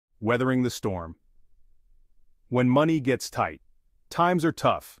Weathering the storm. When money gets tight, times are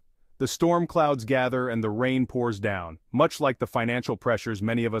tough. The storm clouds gather and the rain pours down, much like the financial pressures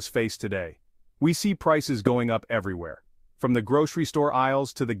many of us face today. We see prices going up everywhere. From the grocery store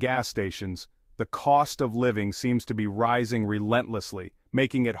aisles to the gas stations, the cost of living seems to be rising relentlessly,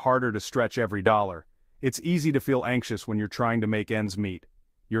 making it harder to stretch every dollar. It's easy to feel anxious when you're trying to make ends meet.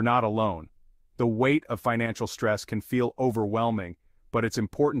 You're not alone. The weight of financial stress can feel overwhelming, but it's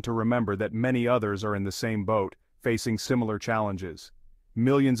important to remember that many others are in the same boat, facing similar challenges.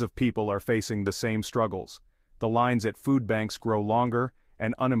 Millions of people are facing the same struggles. The lines at food banks grow longer,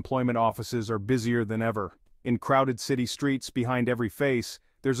 and unemployment offices are busier than ever. In crowded city streets, behind every face,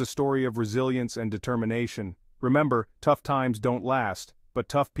 there's a story of resilience and determination. Remember, tough times don't last, but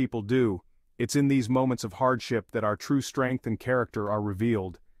tough people do. It's in these moments of hardship that our true strength and character are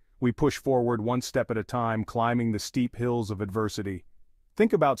revealed. We push forward one step at a time, climbing the steep hills of adversity.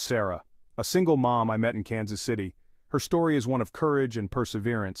 Think about Sarah, a single mom I met in Kansas City. Her story is one of courage and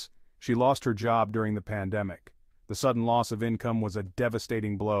perseverance. She lost her job during the pandemic. The sudden loss of income was a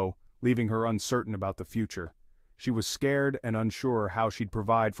devastating blow, leaving her uncertain about the future. She was scared and unsure how she'd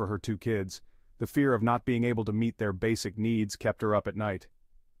provide for her two kids. The fear of not being able to meet their basic needs kept her up at night.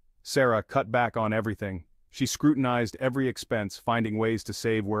 Sarah cut back on everything. She scrutinized every expense, finding ways to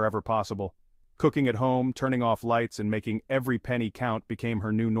save wherever possible. Cooking at home, turning off lights, and making every penny count became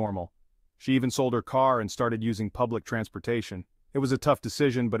her new normal. She even sold her car and started using public transportation. It was a tough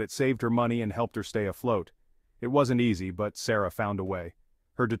decision, but it saved her money and helped her stay afloat. It wasn't easy, but Sarah found a way.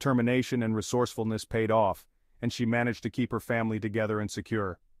 Her determination and resourcefulness paid off, and she managed to keep her family together and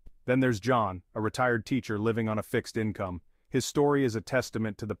secure. Then there's John, a retired teacher living on a fixed income. His story is a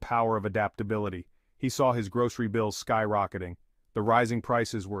testament to the power of adaptability. He saw his grocery bills skyrocketing. The rising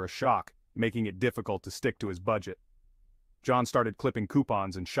prices were a shock, making it difficult to stick to his budget. John started clipping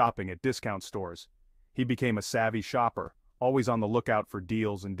coupons and shopping at discount stores. He became a savvy shopper, always on the lookout for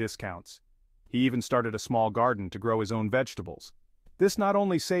deals and discounts. He even started a small garden to grow his own vegetables. This not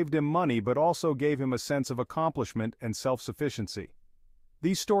only saved him money but also gave him a sense of accomplishment and self-sufficiency.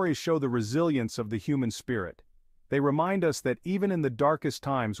 These stories show the resilience of the human spirit. They remind us that even in the darkest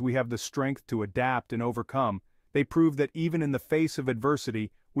times we have the strength to adapt and overcome. They prove that even in the face of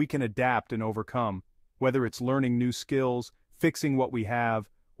adversity, we can adapt and overcome. Whether it's learning new skills, fixing what we have,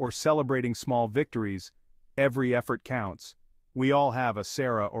 or celebrating small victories, every effort counts. We all have a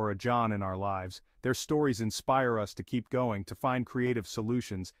Sarah or a John in our lives. Their stories inspire us to keep going, to find creative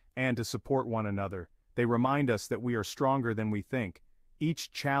solutions, and to support one another. They remind us that we are stronger than we think.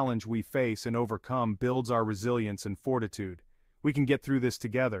 Each challenge we face and overcome builds our resilience and fortitude. We can get through this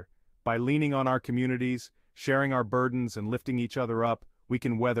together. By leaning on our communities, sharing our burdens, and lifting each other up, we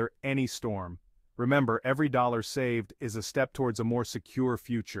can weather any storm. Remember, every dollar saved is a step towards a more secure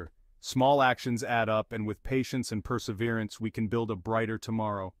future. Small actions add up, and with patience and perseverance, we can build a brighter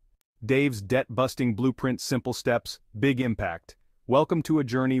tomorrow. Dave's debt-busting blueprint: simple steps, big impact. Welcome to a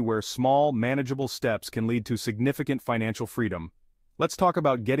journey where small, manageable steps can lead to significant financial freedom. Let's talk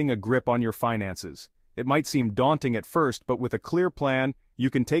about getting a grip on your finances. It might seem daunting at first, but with a clear plan, you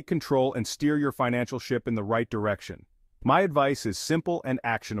can take control and steer your financial ship in the right direction. My advice is simple and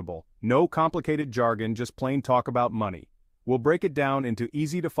actionable. No complicated jargon, just plain talk about money. We'll break it down into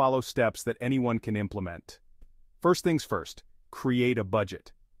easy-to-follow steps that anyone can implement. First things first, create a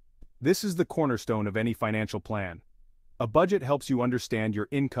budget. This is the cornerstone of any financial plan. A budget helps you understand your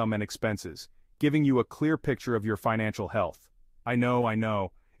income and expenses, giving you a clear picture of your financial health. I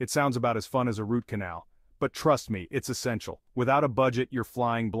know, it sounds about as fun as a root canal, but trust me, it's essential. Without a budget, you're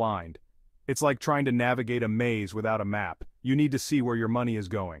flying blind. It's like trying to navigate a maze without a map. You need to see where your money is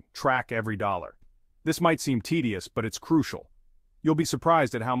going, track every dollar. This might seem tedious, but it's crucial. You'll be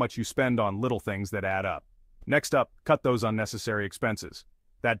surprised at how much you spend on little things that add up. Next up, cut those unnecessary expenses.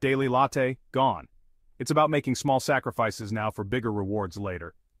 That daily latte, gone. It's about making small sacrifices now for bigger rewards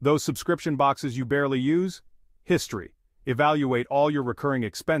later. Those subscription boxes you barely use? History. Evaluate all your recurring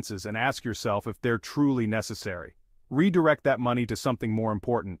expenses and ask yourself if they're truly necessary. Redirect that money to something more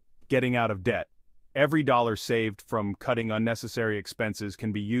important: getting out of debt. Every dollar saved from cutting unnecessary expenses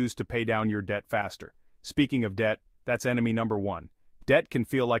can be used to pay down your debt faster. Speaking of debt, that's enemy number one. Debt can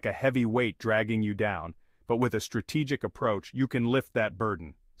feel like a heavy weight dragging you down, but with a strategic approach, you can lift that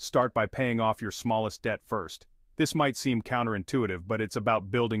burden. Start by paying off your smallest debt first. This might seem counterintuitive, but it's about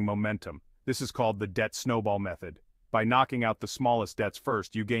building momentum. This is called the debt snowball method. By knocking out the smallest debts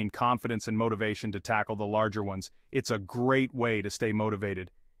first, you gain confidence and motivation to tackle the larger ones. It's a great way to stay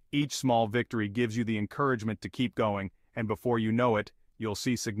motivated. Each small victory gives you the encouragement to keep going, and before you know it, you'll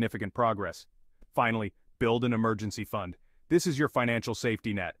see significant progress. Finally, build an emergency fund. This is your financial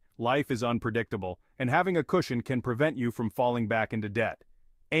safety net. Life is unpredictable, and having a cushion can prevent you from falling back into debt.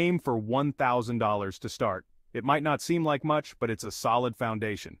 Aim for $1,000 to start. It might not seem like much, but it's a solid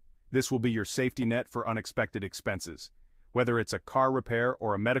foundation. This will be your safety net for unexpected expenses. Whether it's a car repair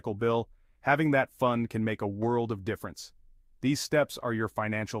or a medical bill, having that fund can make a world of difference. These steps are your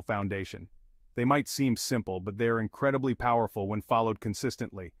financial foundation. They might seem simple, but they are incredibly powerful when followed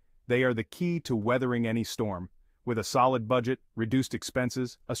consistently. They are the key to weathering any storm. With a solid budget, reduced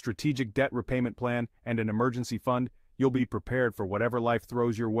expenses, a strategic debt repayment plan, and an emergency fund, you'll be prepared for whatever life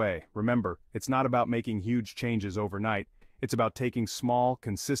throws your way. Remember, it's not about making huge changes overnight. It's about taking small,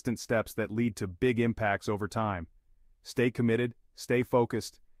 consistent steps that lead to big impacts over time. Stay committed, stay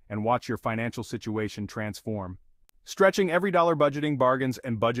focused, and watch your financial situation transform. Stretching every dollar, budgeting, bargains,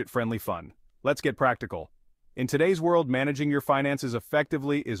 and budget-friendly fun. Let's get practical. In today's world, managing your finances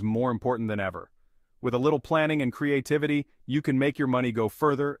effectively is more important than ever. With a little planning and creativity, you can make your money go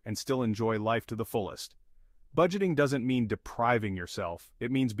further and still enjoy life to the fullest. Budgeting doesn't mean depriving yourself, it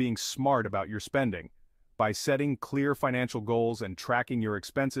means being smart about your spending. By setting clear financial goals and tracking your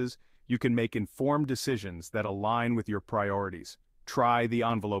expenses, you can make informed decisions that align with your priorities. Try the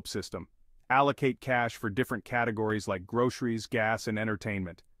envelope system. Allocate cash for different categories like groceries, gas, and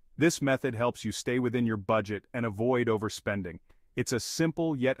entertainment. This method helps you stay within your budget and avoid overspending. It's a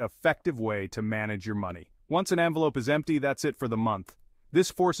simple yet effective way to manage your money. Once an envelope is empty, that's it for the month. This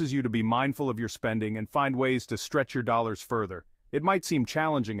forces you to be mindful of your spending and find ways to stretch your dollars further. It might seem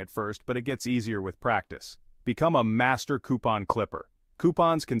challenging at first, but it gets easier with practice. Become a master coupon clipper.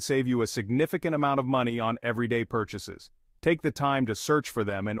 Coupons can save you a significant amount of money on everyday purchases. Take the time to search for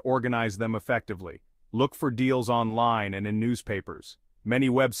them and organize them effectively. Look for deals online and in newspapers.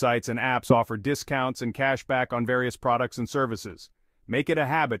 Many websites and apps offer discounts and cash back on various products and services. Make it a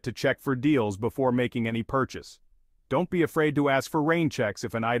habit to check for deals before making any purchase. Don't be afraid to ask for rain checks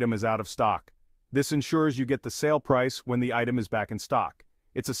if an item is out of stock. This ensures you get the sale price when the item is back in stock.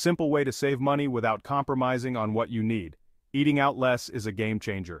 It's a simple way to save money without compromising on what you need. Eating out less is a game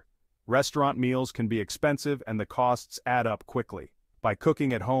changer. Restaurant meals can be expensive and the costs add up quickly. By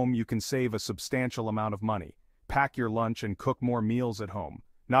cooking at home, you can save a substantial amount of money. Pack your lunch and cook more meals at home.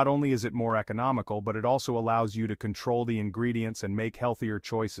 Not only is it more economical, but it also allows you to control the ingredients and make healthier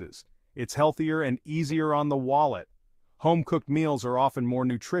choices. It's healthier and easier on the wallet. Home-cooked meals are often more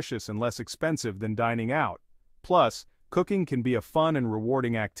nutritious and less expensive than dining out. Plus, cooking can be a fun and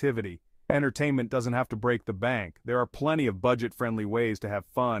rewarding activity. Entertainment doesn't have to break the bank. There are plenty of budget-friendly ways to have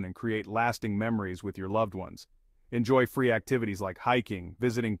fun and create lasting memories with your loved ones. Enjoy free activities like hiking,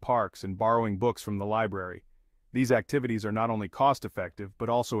 visiting parks, and borrowing books from the library. These activities are not only cost-effective, but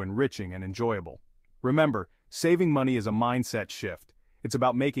also enriching and enjoyable. Remember, saving money is a mindset shift. It's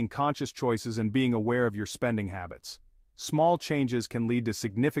about making conscious choices and being aware of your spending habits. Small changes can lead to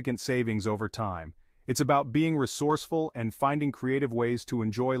significant savings over time. It's about being resourceful and finding creative ways to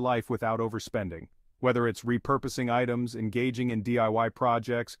enjoy life without overspending. Whether it's repurposing items, engaging in DIY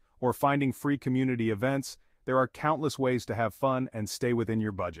projects, or finding free community events, there are countless ways to have fun and stay within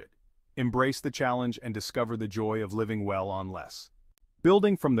your budget. Embrace the challenge and discover the joy of living well on less.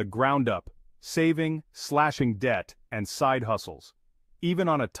 Building from the ground up, saving, slashing debt, and side hustles. Even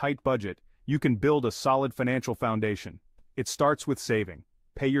on a tight budget, you can build a solid financial foundation. It starts with saving.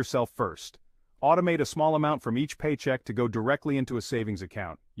 Pay yourself first. Automate a small amount from each paycheck to go directly into a savings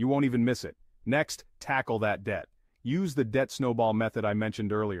account. You won't even miss it. Next, tackle that debt. Use the debt snowball method I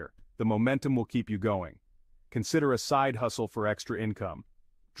mentioned earlier. The momentum will keep you going. Consider a side hustle for extra income.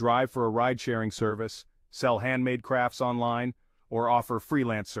 Drive for a ride-sharing service, sell handmade crafts online, or offer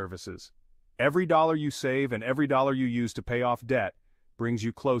freelance services. Every dollar you save and every dollar you use to pay off debt brings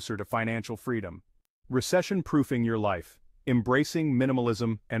you closer to financial freedom. Recession-proofing your life. Embracing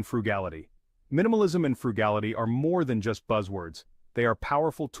minimalism and frugality. Minimalism and frugality are more than just buzzwords. They are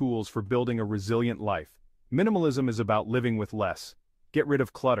powerful tools for building a resilient life. Minimalism is about living with less. Get rid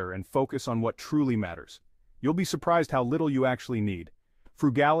of clutter and focus on what truly matters. You'll be surprised how little you actually need.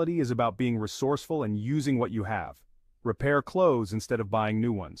 Frugality is about being resourceful and using what you have. Repair clothes instead of buying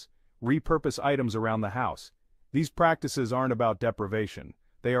new ones. Repurpose items around the house. These practices aren't about deprivation.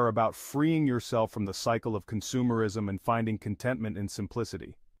 They are about freeing yourself from the cycle of consumerism and finding contentment in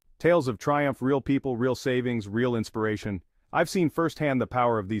simplicity. Tales of triumph, real people, real savings, real inspiration. I've seen firsthand the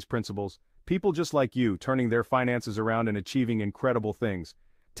power of these principles. People just like you turning their finances around and achieving incredible things.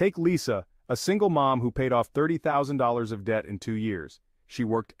 Take Lisa, a single mom who paid off $30,000 of debt in 2 years. She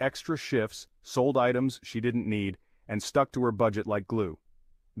worked extra shifts, sold items she didn't need, and stuck to her budget like glue.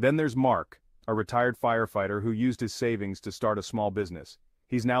 Then there's Mark, a retired firefighter who used his savings to start a small business.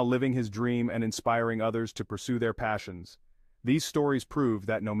 He's now living his dream and inspiring others to pursue their passions. These stories prove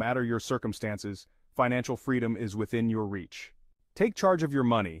that no matter your circumstances, financial freedom is within your reach. Take charge of your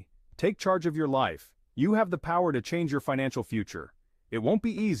money. Take charge of your life. You have the power to change your financial future. It won't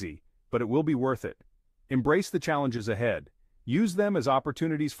be easy, but it will be worth it. Embrace the challenges ahead. Use them as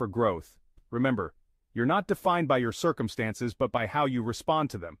opportunities for growth. Remember, you're not defined by your circumstances but by how you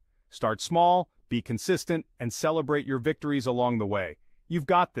respond to them. Start small, be consistent, and celebrate your victories along the way. You've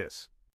got this.